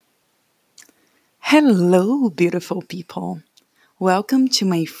Hello, beautiful people. Welcome to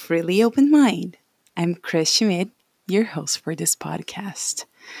my Freely Open Mind. I'm Chris Schmidt, your host for this podcast.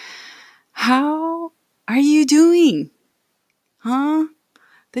 How are you doing? Huh?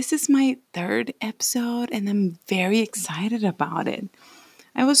 This is my third episode and I'm very excited about it.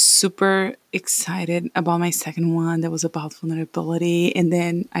 I was super excited about my second one that was about vulnerability, and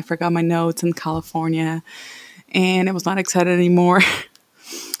then I forgot my notes in California and I was not excited anymore.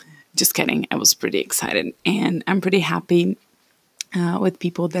 Just kidding. I was pretty excited and I'm pretty happy with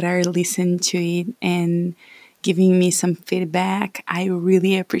people that are listening to it and giving me some feedback. I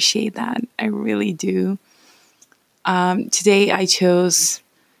really appreciate that. I really do. Today I chose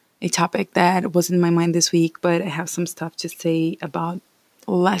a topic that was in my mind this week, but I have some stuff to say about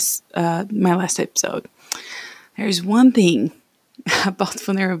my last episode. There's one thing about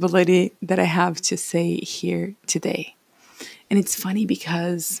vulnerability that I have to say here today. And it's funny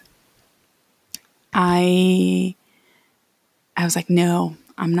because I was like, no,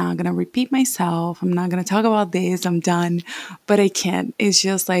 I'm not going to repeat myself. I'm not going to talk about this. I'm done. But I can't. It's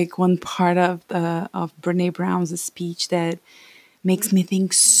just like one part of Brené Brown's speech that makes me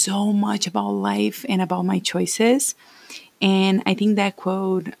think so much about life and about my choices. And I think that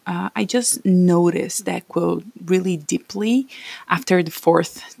quote, I just noticed that quote really deeply after the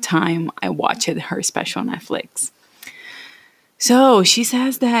fourth time I watched her special on Netflix. So she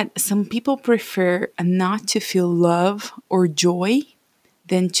says that some people prefer not to feel love or joy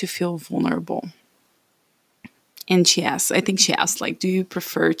than to feel vulnerable. And I think she asked, like, do you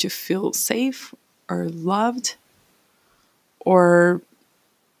prefer to feel safe or loved or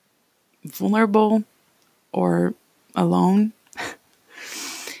vulnerable or alone?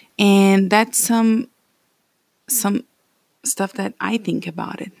 And that's some stuff that I think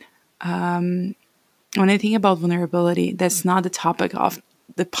about it. When I think about vulnerability, that's not the topic of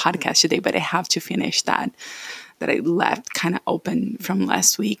the podcast today, but I have to finish that I left kind of open from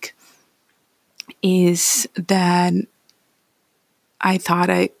last week, is that I thought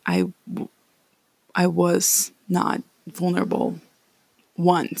I was not vulnerable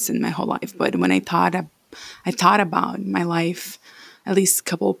once in my whole life, but when I thought about my life, at least a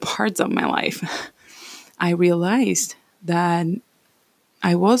couple parts of my life, I realized that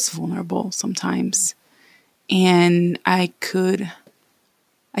I was vulnerable sometimes, and I could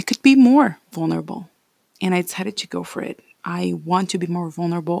be more vulnerable, and I decided to go for it. I want to be more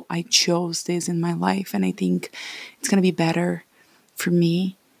vulnerable. I chose this in my life, and I think it's going to be better for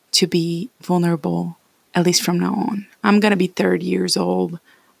me to be vulnerable, at least from now on. I'm going to be 30 years old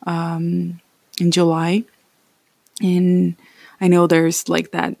in July, and I know there's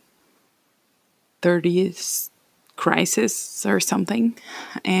like that 30th crisis or something,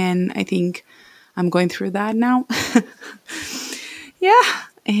 and I think I'm going through that now. Yeah,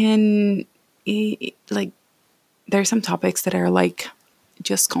 and like there are some topics that are like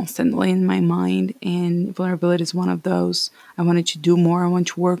just constantly in my mind, and vulnerability is one of those. I wanted to do more. I want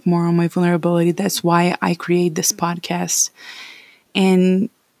to work more on my vulnerability. That's why I create this podcast. And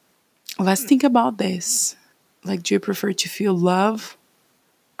let's think about this. Like, do you prefer to feel love,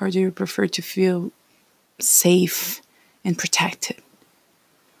 or do you prefer to feel safe and protected?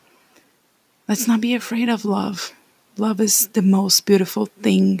 Let's not be afraid of love. Love is the most beautiful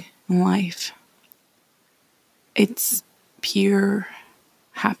thing in life. It's pure,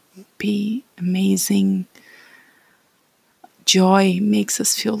 happy, amazing. Joy makes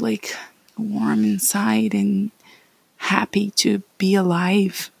us feel like warm inside and happy to be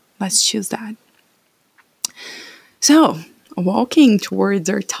alive. Let's choose that. So, walking towards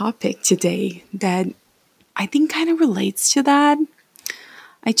our topic today that I think kind of relates to that,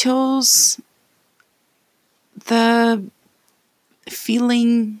 I chose the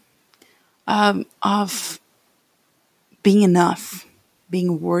feeling of being enough,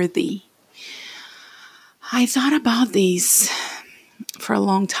 being worthy. I thought about these for a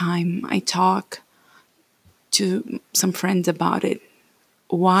long time. I talk to some friends about it.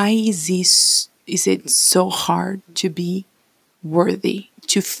 Why is it so hard to be worthy,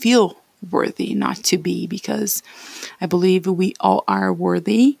 to feel worthy, not to be? Because I believe we all are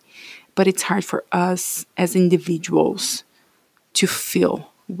worthy, but it's hard for us as individuals to feel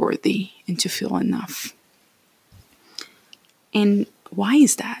worthy and to feel enough. And why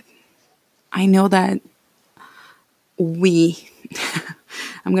is that? I know that we,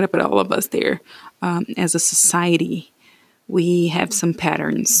 I'm going to put all of us there, as a society, we have some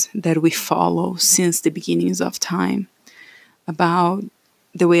patterns that we follow since the beginnings of time about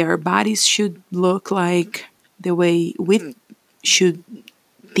the way our bodies should look like, the way we should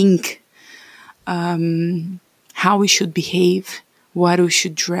think, how we should behave, what we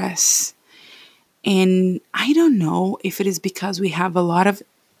should dress. And I don't know if it is because we have a lot of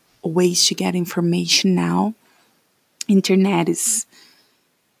ways to get information now. Internet is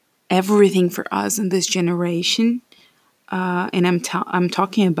everything for us in this generation. And I'm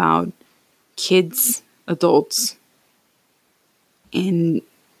talking about kids, adults, and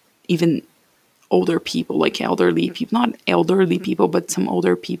even older people, like elderly people, not elderly people, but some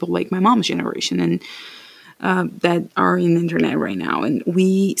older people like my mom's generation and that are in the internet right now. And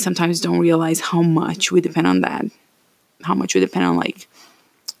we sometimes don't realize how much we depend on that, how much we depend on like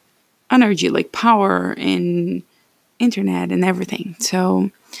energy, like power and internet and everything.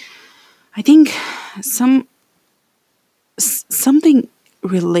 So I think something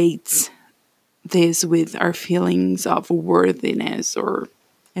relates this with our feelings of worthiness or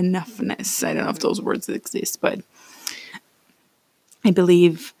enoughness. I don't know if those words exist, but I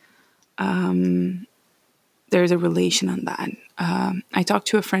believe there's a relation on that. I talk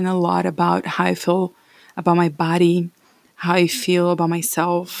to a friend a lot about how I feel about my body, how I feel about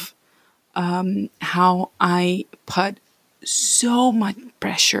myself, how I put so much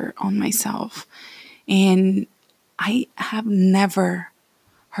pressure on myself. And I have never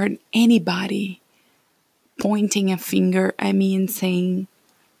heard anybody pointing a finger at me and saying,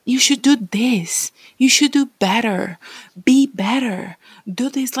 you should do this. You should do better. Be better.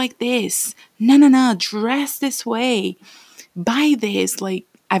 Do this like this. No. Dress this way. Buy this. Like,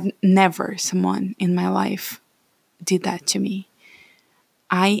 I've never someone in my life did that to me.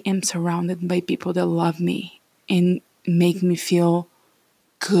 I am surrounded by people that love me and make me feel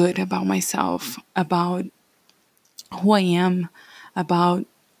good about myself, about who I am, about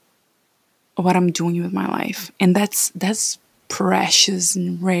what I'm doing with my life. And that's precious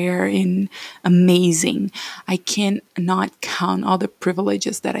and rare and amazing. I cannot count all the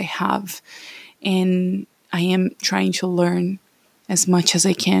privileges that I have. And I am trying to learn as much as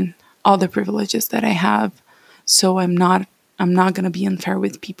I can all the privileges that I have. So I'm not going to be unfair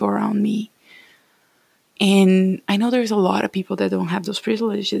with people around me. And I know there's a lot of people that don't have those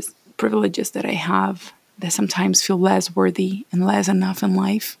privileges that I have, that sometimes feel less worthy and less enough in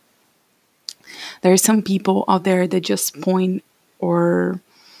life. There are some people out there that just point out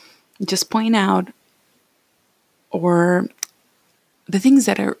or the things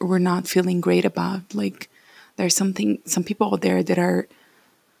that we're not feeling great about. Like there's some people out there that are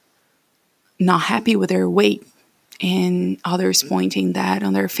not happy with their weight and others pointing that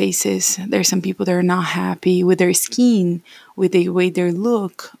on their faces. There's some people that are not happy with their skin, with the way they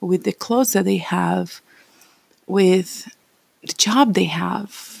look, with the clothes that they have, with the job they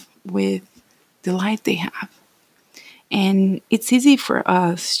have, with the life they have. And it's easy for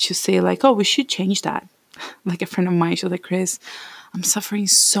us to say like, oh, we should change that. Like a friend of mine, she's like, Chris, I'm suffering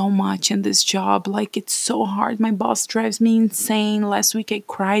so much in this job. Like, it's so hard. My boss drives me insane. Last week I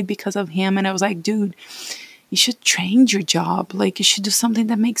cried because of him. And I was like, dude, you should change your job. Like, you should do something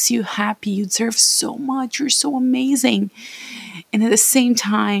that makes you happy. You deserve so much. You're so amazing. And at the same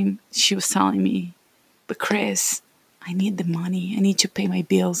time, she was telling me, but Chris, I need the money. I need to pay my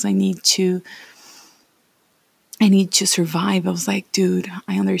bills. I need to survive. I was like, dude,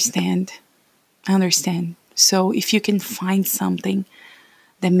 I understand. So if you can find something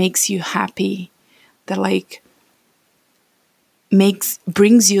that makes you happy, that like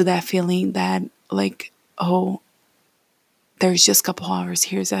brings you that feeling that like, oh, there's just a couple hours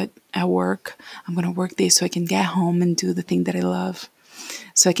here at work. I'm going to work this so I can get home and do the thing that I love.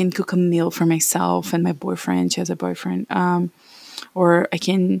 So I can cook a meal for myself and my boyfriend. She has a boyfriend. Or I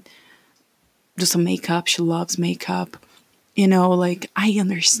can do some makeup. She loves makeup. You know, like I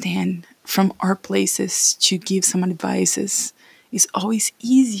understand from our places to give some advices is always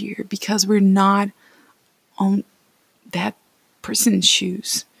easier because we're not on that person's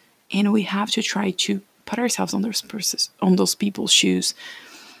shoes. And we have to try to put ourselves on those people's shoes,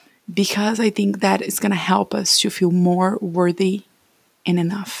 because I think that is going to help us to feel more worthy and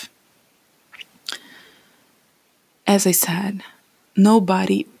enough. As I said,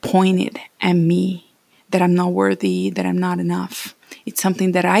 nobody pointed at me that I'm not worthy, that I'm not enough. It's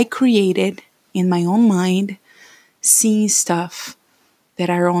something that I created in my own mind, seeing stuff that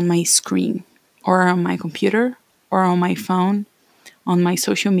are on my screen or on my computer or on my phone, on my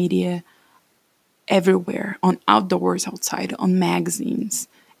social media, everywhere, on outdoors, outside, on magazines,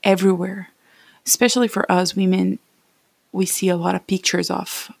 everywhere. Especially for us women, we see a lot of pictures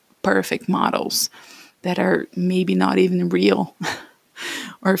of perfect models that are maybe not even real.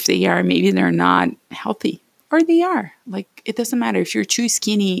 Or if they are, maybe they're not healthy. Or they are. Like, it doesn't matter. If you're too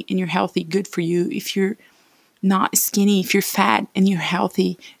skinny and you're healthy, good for you. If you're not skinny, if you're fat and you're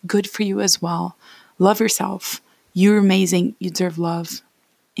healthy, good for you as well. Love yourself. You're amazing. You deserve love.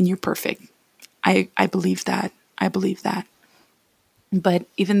 And you're perfect. I believe that. I believe that. But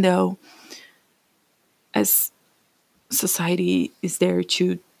even though as society is there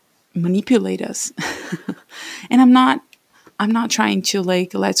to manipulate us, and I'm not trying to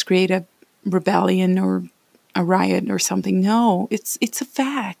like let's create a rebellion or a riot or something. No, it's a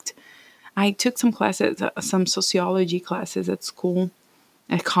fact. I took some classes, some sociology classes at school,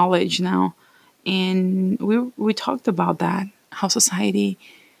 at college now, and we talked about that, how society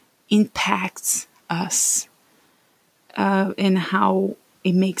impacts us, and how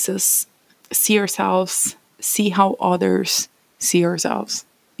it makes us see ourselves, see how others see ourselves.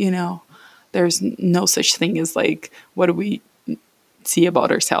 You know, there's no such thing as like what do we see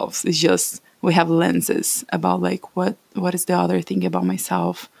about ourselves. It's just we have lenses about like what is the other thing about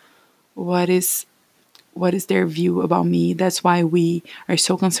myself, what is their view about me. That's why we are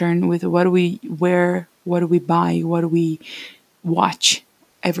so concerned with what do we wear, what do we buy, what do we watch,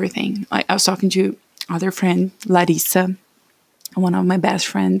 everything. Like I was talking to other friend, Larissa, one of my best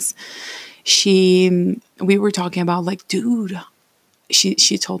friends. We were talking about like, dude,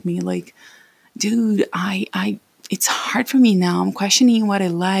 she told me like, dude, I it's hard for me now. I'm questioning what I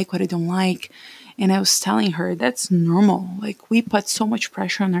like, what I don't like. And I was telling her that's normal. Like we put so much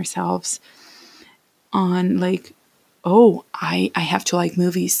pressure on ourselves on like, oh, I have to like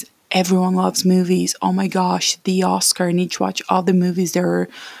movies. Everyone loves movies. Oh my gosh, the Oscar. I need to watch all the movies that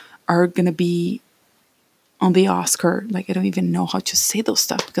are gonna be on the Oscar. Like I don't even know how to say those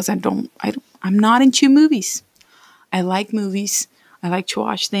stuff because I'm not into movies. I like movies. I like to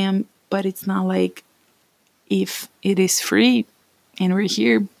watch them, but it's not like if it is free and we're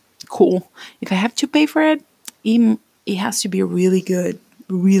here, cool. If I have to pay for it, it has to be really good,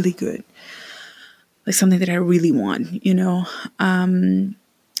 really good. Like something that I really want, you know. I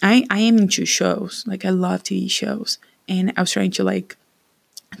am into shows. Like I love TV shows, and I was trying to like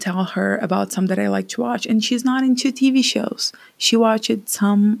tell her about some that I like to watch, and she's not into TV shows. She watched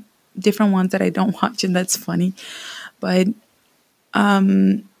some different ones that I don't watch, and that's funny. But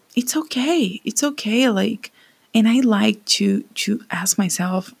it's okay. It's okay. Like, and I like to ask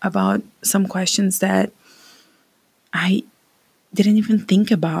myself about some questions that I didn't even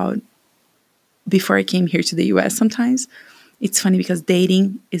think about before I came here to the US. Sometimes it's funny because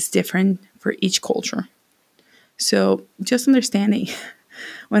dating is different for each culture. So just understanding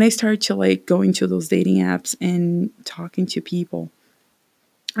when I started to like go into those dating apps and talking to people,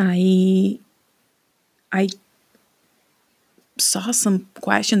 I saw some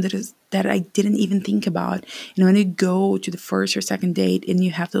question that I didn't even think about. And when you go to the first or second date and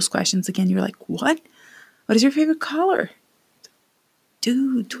you have those questions again, you're like, what? What is your favorite color?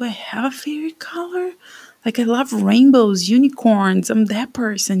 Dude, do I have a favorite color? Like I love rainbows, unicorns. I'm that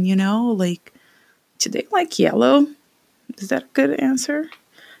person, you know? Like today like yellow. Is that a good answer?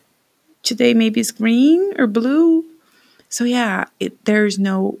 Today maybe it's green or blue. So yeah, there's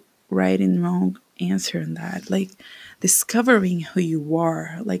no right and wrong answer in that. Like discovering who you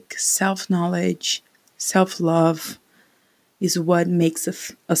are, like self-knowledge, self-love is what makes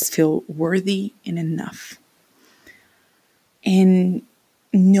us feel worthy and enough. And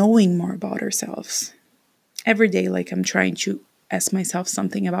knowing more about ourselves. Every day, like I'm trying to ask myself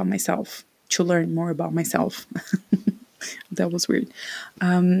something about myself, to learn more about myself. That was weird.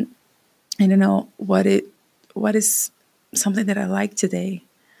 I don't know what is something that I like today.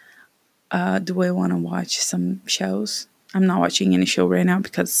 Do I want to watch some shows? I'm not watching any show right now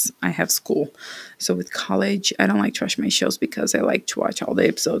because I have school. So with college, I don't like to watch my shows because I like to watch all the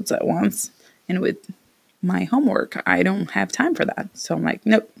episodes at once. And with my homework, I don't have time for that. So I'm like,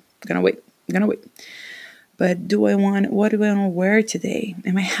 nope, I'm gonna wait. But what do I want to wear today?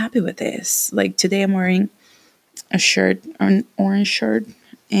 Am I happy with this? Like today I'm wearing a shirt, an orange shirt,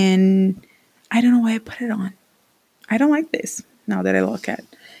 and I don't know why I put it on. I don't like this now that I look at.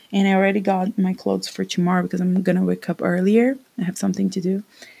 And I already got my clothes for tomorrow because I'm going to wake up earlier. I have something to do.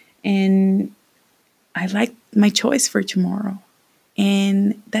 And I like my choice for tomorrow.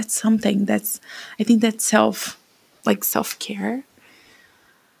 And that's something I think that's self-care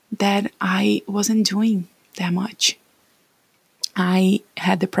that I wasn't doing that much. I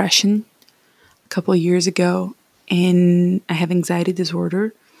had depression a couple of years ago and I have anxiety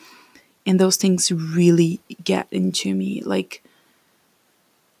disorder. And those things really get into me. Like,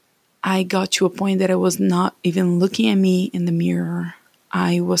 I got to a point that I was not even looking at me in the mirror.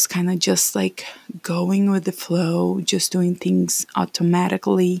 I was kind of just like going with the flow, just doing things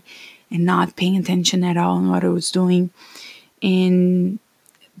automatically and not paying attention at all on what I was doing. And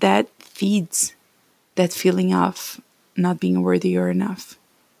that feeds that feeling of not being worthy or enough.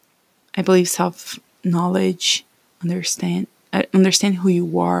 I believe self-knowledge, understand who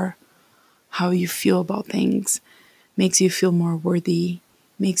you are, how you feel about things makes you feel more worthy,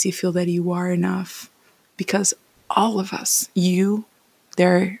 makes you feel that you are enough. Because all of us,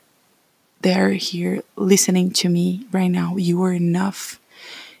 they're here listening to me right now. You are enough.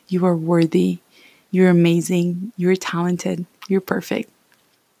 You are worthy. You're amazing. You're talented. You're perfect.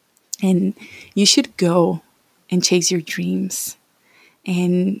 And you should go and chase your dreams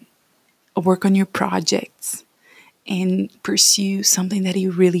and work on your projects and pursue something that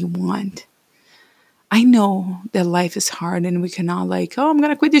you really want. I know that life is hard and we cannot like, oh, I'm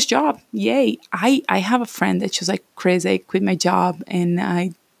going to quit this job. Yay. I have a friend that she's like, Chris, I quit my job and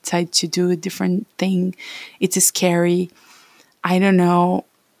I decided to do a different thing. It's scary. I don't know.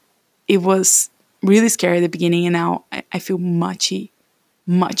 It was really scary at the beginning and now I feel much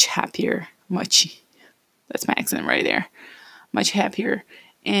happier. That's my accent right there. Much happier.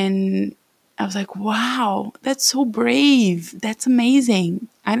 And I was like, wow, that's so brave. That's amazing.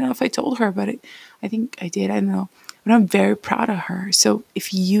 I don't know if I told her about it. I think I did. I don't know. But I'm very proud of her. So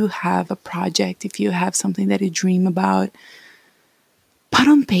if you have a project, if you have something that you dream about, put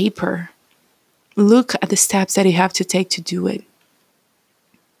on paper. Look at the steps that you have to take to do it.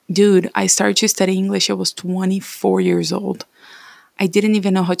 Dude, I started to study English. I was 24 years old. I didn't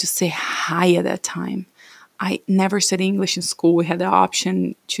even know how to say hi at that time. I never studied English in school. We had the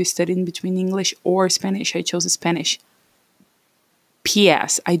option to study in between English or Spanish. I chose Spanish.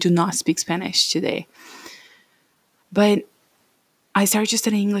 P.S. I do not speak Spanish today. But I started to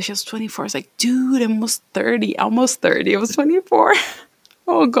study English. I was 24. I was like, dude, I'm almost 30. Almost 30. I was 24.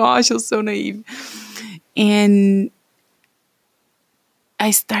 Oh gosh, I was so naive. And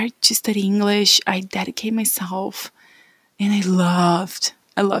I started to study English. I dedicated myself. And I love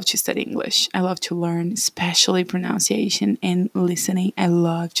to study English. I love to learn, especially pronunciation and listening. I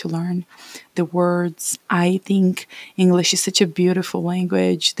love to learn the words. I think English is such a beautiful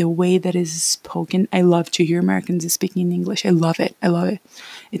language. The way that it is spoken. I love to hear Americans speaking in English. I love it.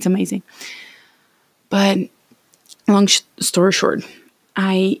 It's amazing. But long story short,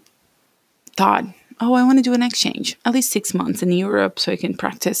 I thought, oh, I want to do an exchange, at least 6 months in Europe so I can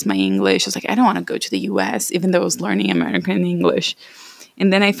practice my English. I was like, I don't want to go to the US, even though I was learning American English.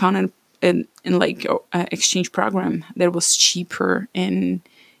 And then I found an exchange program that was cheaper and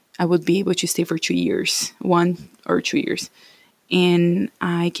I would be able to stay for 2 years, 1 or 2 years. And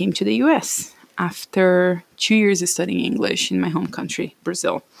I came to the US after 2 years of studying English in my home country,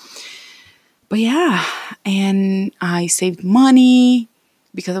 Brazil. But yeah, and I saved money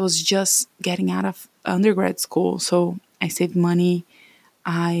because I was just getting out of undergrad school. So I saved money.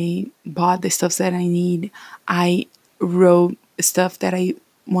 I bought the stuff that I need. I wrote stuff that I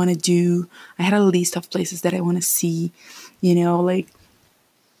want to do. I had a list of places that I want to see,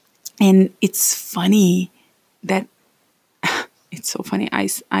 and it's funny that it's so funny. I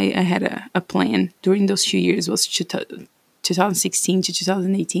had a plan during those 2 years, was 2016 to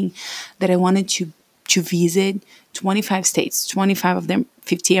 2018, that I wanted to visit 25 states, 25 of them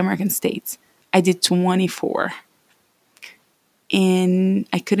 50 American states. I did 24. And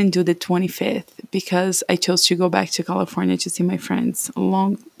I couldn't do the 25th because I chose to go back to California to see my friends. A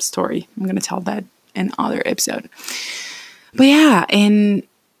long story. I'm going to tell that in another episode. But yeah, and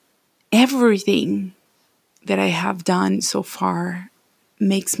everything that I have done so far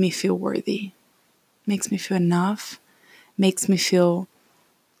makes me feel worthy, makes me feel enough, makes me feel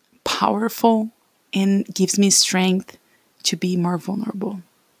powerful, and gives me strength to be more vulnerable.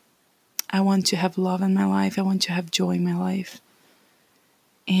 I want to have love in my life. I want to have joy in my life.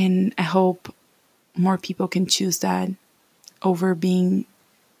 And I hope more people can choose that over being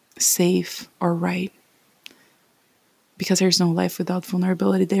safe or right. Because there's no life without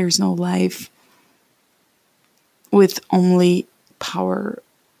vulnerability. There's no life with only power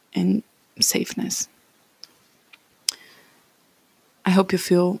and safeness. I hope you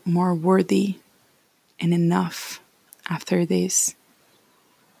feel more worthy and enough after this.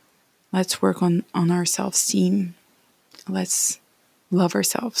 Let's work on our self-esteem. Let's love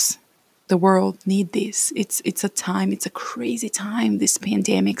ourselves. The world needs this. It's a time, it's a crazy time, this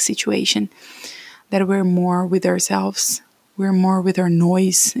pandemic situation, that we're more with ourselves. We're more with our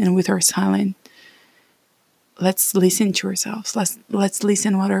noise and with our silence. Let's listen to ourselves. Let's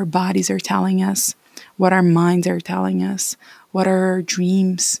listen what our bodies are telling us, what our minds are telling us, what are our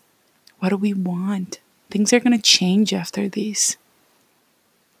dreams, what do we want. Things are going to change after this.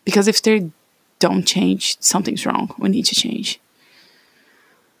 Because if they don't change, something's wrong. We need to change.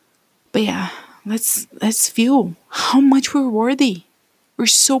 But yeah, let's feel how much we're worthy. We're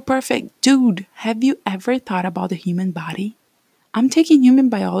so perfect. Dude, have you ever thought about the human body? I'm taking human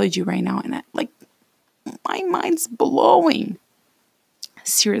biology right now and my mind's blowing.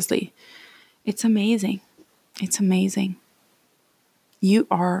 Seriously. It's amazing. It's amazing. You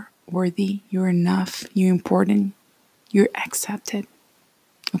are worthy. You're enough. You're important. You're accepted.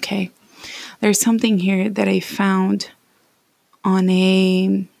 Okay. There's something here that I found on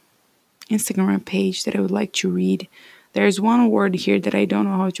a Instagram page that I would like to read. There's one word here that I don't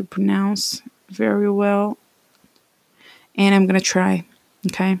know how to pronounce very well, and I'm going to try.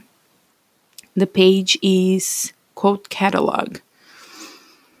 Okay. The page is quote catalog.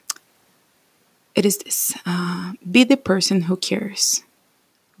 It is this: be the person who cares,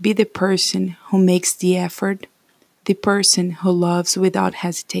 be the person who makes the effort, the person who loves without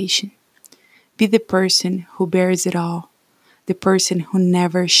hesitation, be the person who bears it all, the person who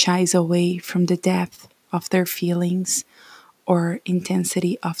never shies away from the depth of their feelings or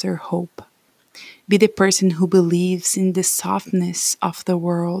intensity of their hope. Be the person who believes in the softness of the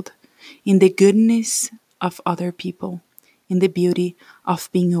world, in the goodness of other people, in the beauty of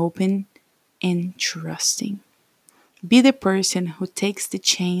being open and trusting. Be the person who takes the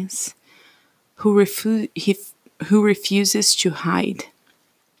chance, who refuses to hide.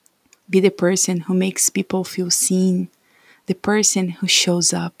 Be the person who makes people feel seen, the person who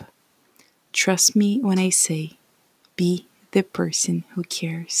shows up. Trust me when I say, be the person who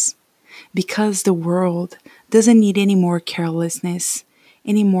cares. Because the world doesn't need any more carelessness,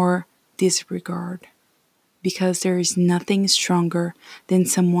 any more disregard. Because there is nothing stronger than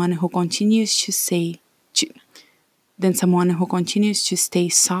someone who continues to stay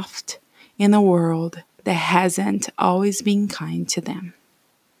soft in a world that hasn't always been kind to them.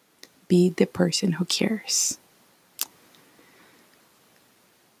 Be the person who cares.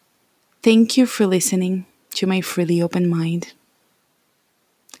 Thank you for listening to my Freely Open Mind.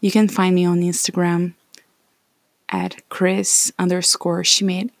 You can find me on Instagram at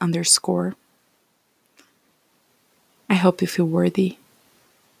Chris_Schmidt_. I hope you feel worthy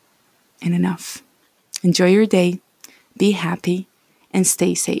and enough. Enjoy your day, be happy, and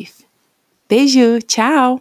stay safe. Beijo, tchau!